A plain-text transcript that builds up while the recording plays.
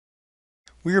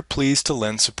We are pleased to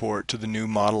lend support to the new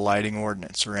Model Lighting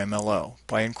Ordinance, or MLO,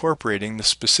 by incorporating the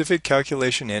specific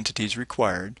calculation entities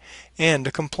required and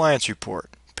a compliance report,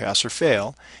 pass or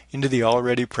fail, into the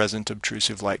already present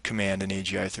obtrusive light command in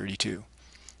AGi32.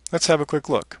 Let's have a quick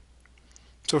look.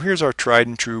 So here's our tried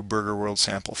and true BurgerWorld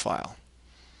sample file.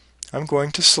 I'm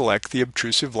going to select the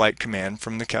obtrusive light command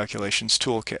from the calculations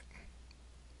toolkit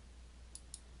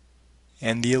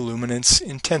and the illuminance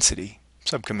intensity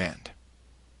subcommand.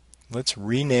 Let's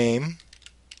rename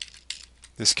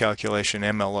this calculation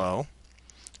MLO.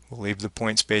 We'll leave the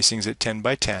point spacings at 10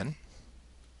 by 10.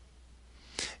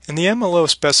 And the MLO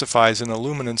specifies an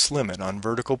illuminance limit on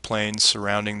vertical planes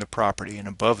surrounding the property and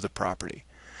above the property.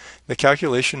 The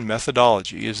calculation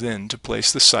methodology is then to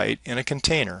place the site in a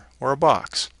container or a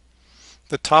box.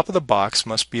 The top of the box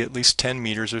must be at least 10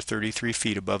 meters or 33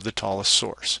 feet above the tallest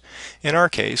source. In our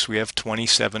case, we have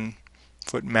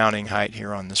 27-foot mounting height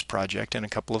here on this project in a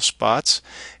couple of spots,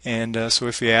 and so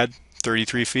if we add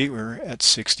 33 feet, we're at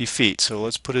 60 feet. So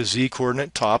let's put a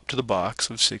z-coordinate top to the box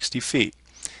of 60 feet.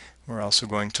 We're also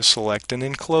going to select an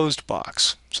enclosed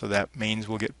box, so that means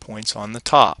we'll get points on the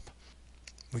top.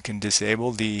 We can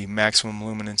disable the maximum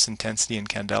luminance intensity in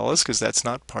candelas because that's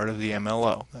not part of the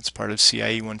MLO. That's part of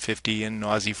CIE 150 and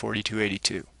AGi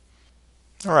 4282.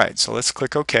 Alright, so let's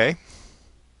click OK.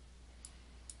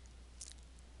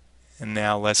 And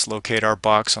now let's locate our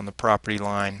box on the property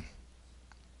line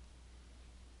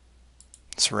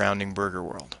surrounding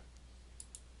BurgerWorld.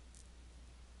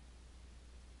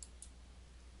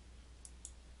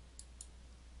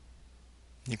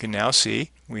 You can now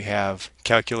see we have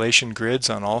calculation grids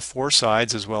on all four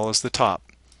sides as well as the top,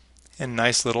 and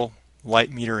nice little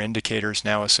light meter indicators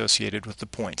now associated with the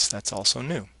points. That's also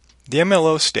new. The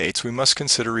MLO states we must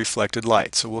consider reflected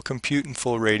light, so we'll compute in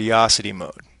full radiosity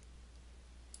mode.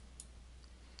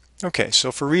 Okay,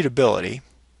 so for readability,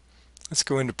 let's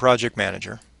go into Project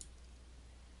Manager.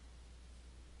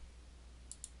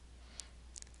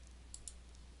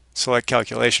 Select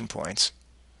calculation points.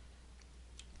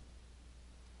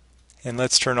 And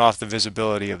let's turn off the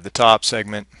visibility of the top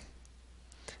segment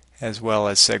as well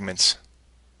as segments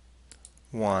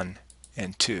 1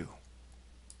 and 2.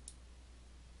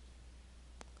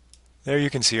 There you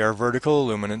can see our vertical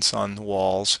illuminance on the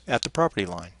walls at the property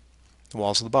line, the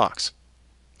walls of the box.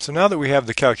 So now that we have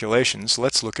the calculations,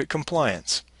 let's look at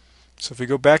compliance. So if we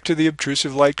go back to the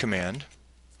obtrusive light command,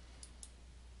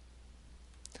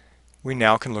 we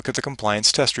now can look at the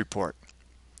compliance test report.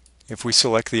 If we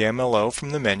select the MLO from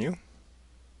the menu,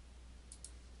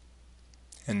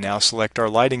 and now select our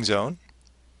lighting zone,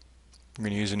 we're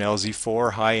going to use an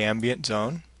LZ4 high ambient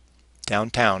zone,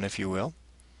 downtown if you will.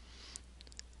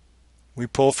 We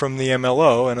pull from the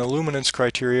MLO an illuminance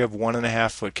criteria of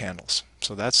 1.5 foot candles.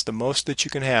 So that's the most that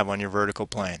you can have on your vertical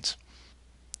planes.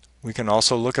 We can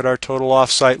also look at our total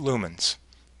off-site lumens.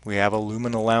 We have a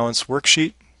lumen allowance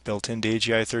worksheet built into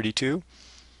AGi32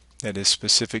 that is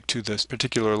specific to the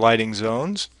particular lighting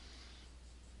zones.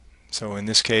 So in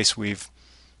this case we've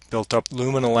built up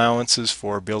lumen allowances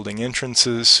for building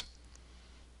entrances,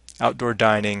 outdoor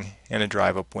dining, and a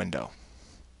drive-up window.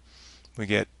 We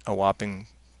get a whopping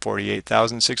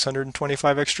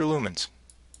 48,625 extra lumens.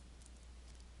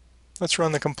 Let's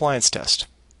run the compliance test.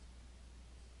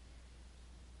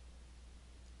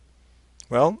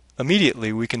 Well,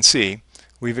 immediately we can see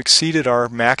we've exceeded our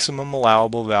maximum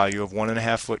allowable value of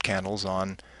 1.5 foot candles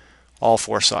on all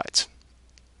four sides.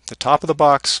 The top of the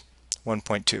box,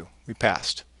 1.2. We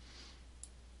passed.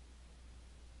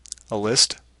 A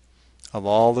list of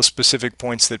all the specific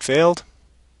points that failed,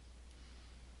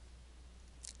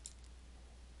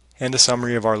 and a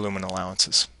summary of our lumen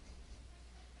allowances.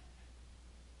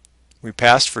 We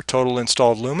passed for total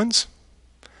installed lumens,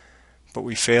 but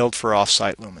we failed for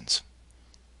off-site lumens.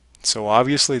 So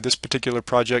obviously this particular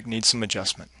project needs some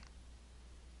adjustment.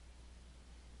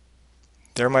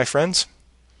 There, my friends,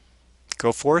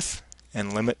 go forth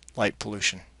and limit light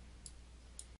pollution.